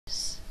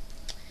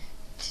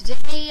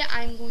Today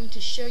I'm going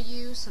to show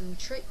you some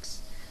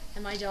tricks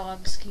that my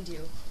dogs can do.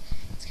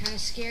 It's kind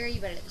of scary,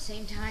 but at the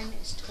same time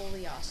it's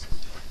totally awesome.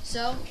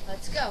 So,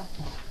 let's go.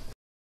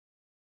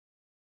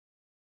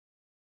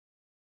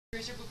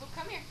 Bruiser, boo boo,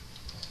 come here.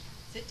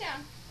 Sit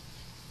down.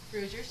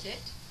 Bruiser, sit.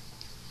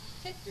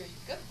 Sit, Bruiser.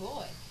 Good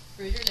boy.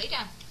 Bruiser, lay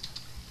down.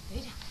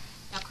 Lay down.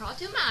 Now crawl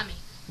to mommy.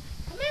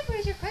 Come here,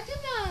 Bruiser. Crawl to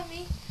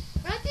mommy.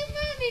 Crawl to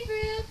mommy,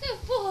 Bruiser.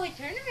 Good boy.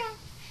 Turn around.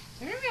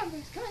 Turn around,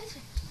 Bruiser. Come on this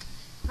way.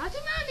 Crawl to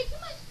mommy.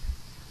 Come on.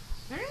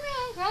 Turn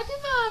around. Crawl to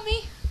mommy.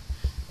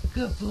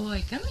 Good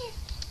boy. Come here.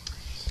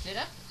 Sit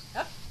up.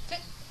 Up. Sit.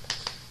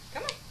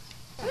 Come on.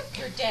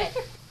 You're dead.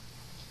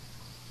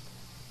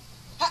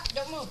 Ha!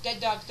 Don't move. Dead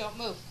dogs don't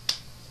move.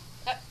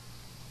 Up.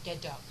 Dead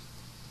dog.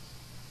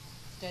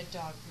 Dead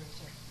dog,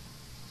 Bruiser.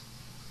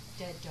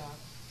 Dead dog.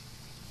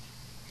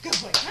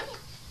 Good boy. Come here.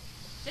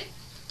 Sit.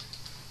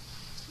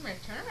 Come here.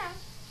 Turn around.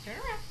 Turn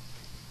around.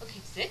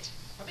 Okay, sit.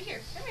 Over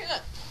here. Come here.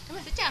 Look. Come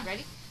on. Sit down.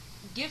 Ready?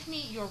 Give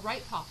me your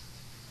right paw.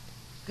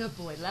 Good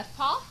boy. Left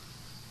paw.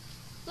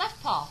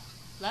 Left paw.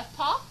 Left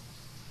paw.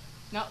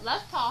 No,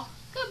 left paw.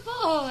 Good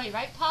boy.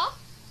 Right paw.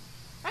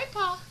 Right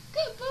paw.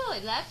 Good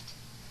boy. Left.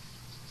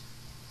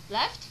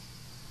 Left.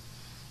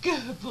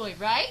 Good boy.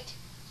 Right.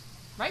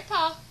 Right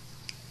paw.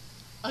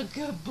 A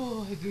good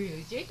boy,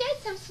 Bruiser.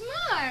 That's so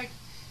smart.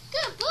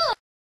 Good boy.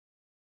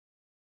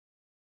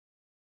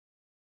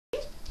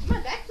 Come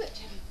on, back foot,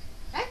 Chubby.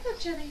 Back foot,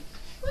 Chubby.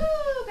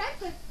 Woo, back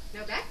foot.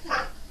 No, back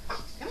foot.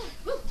 Come on,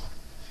 woo.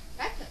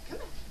 Back foot, come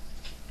on.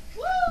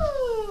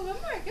 Woo, one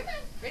more, come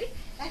on. Ready?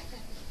 Back foot.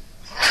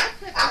 Back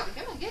foot, Chubby.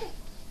 Come on, get it.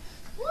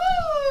 Woo,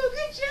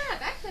 good job.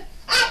 Back foot.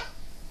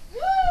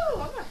 Woo,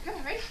 one more. Come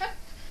on, ready? Up,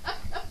 up,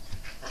 up.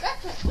 Back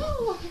foot.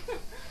 Woo.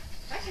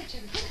 Back foot,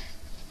 Chubby. Come on.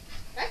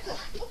 Back foot.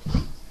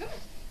 Come on.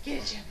 Get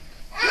it, Chubby.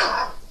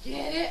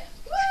 Get it.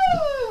 Woo,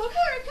 one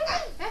more. Come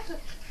on. Back foot.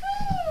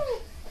 Woo.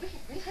 Over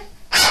here. Ready?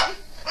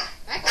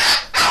 Back foot.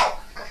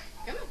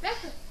 Come on, back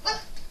foot.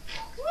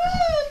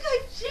 Woo,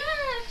 good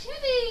job,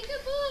 Chubby.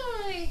 Good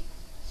boy.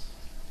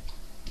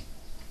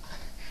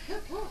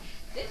 Good boy.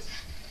 Sit.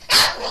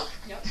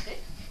 No, sit.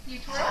 You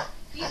twirl.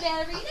 You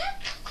ballerina.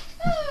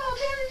 Oh,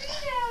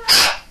 ballerina.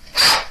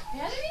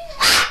 Ballerina.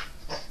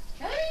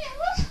 Ballerina.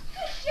 Woo,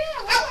 good job.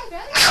 One more,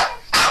 ballerina.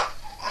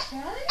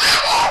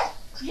 Ballerina.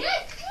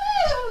 Yes.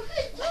 Woo,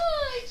 good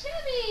boy,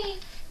 Chubby.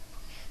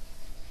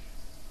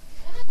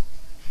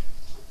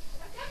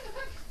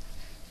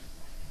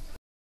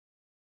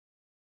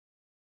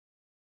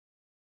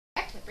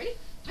 Backflip, ready?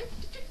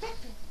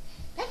 Backflip.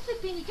 Backflip,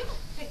 Bindi. Come on.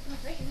 Hey, come on,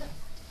 right here, look.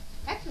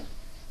 Backflip.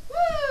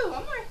 Woo!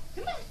 One more.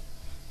 Come on.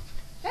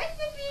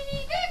 Backflip, Bindi.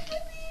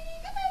 Backflip, Bindi.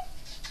 Come on.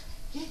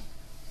 Get it.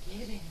 Get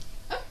it, Bindi.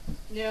 Oh.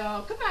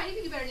 No, come on. You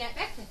can do better than that.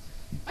 Backflip.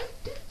 1,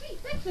 2, 3.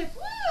 Backflip.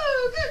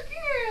 Woo! Good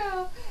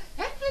girl.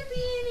 Backflip,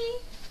 Bindi.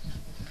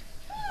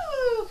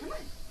 Woo! Come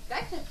on.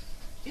 Backflip.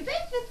 Do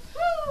backflip.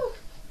 Woo!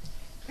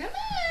 Come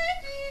on,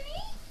 Bindi.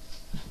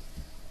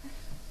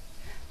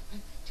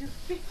 1, 2,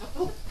 3.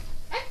 Oh.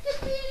 Backflip,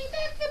 Bindi.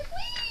 Backflip. Woo!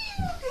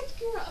 Good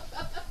girl. Up,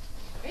 up, up.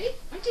 Ready?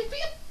 1, 2,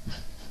 3. Up.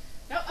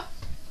 No, up.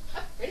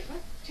 Up. Ready? 1,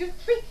 2,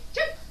 3.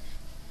 Jump.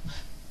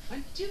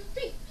 1, 2,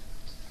 3.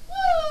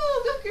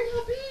 Woo! Good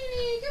girl,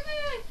 Bindi. Come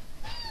on.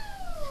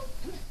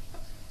 Woo! Come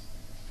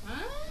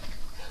on. Up. 1.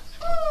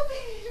 Oh,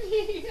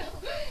 baby.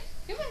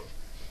 Come on.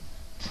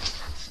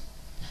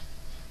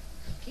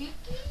 Can't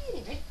get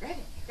it. Right? Grab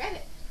it. Grab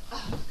it.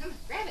 Oh, come on.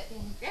 Grab it,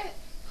 Bindi. Grab it.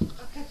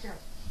 Oh, good girl.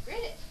 Grab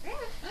it.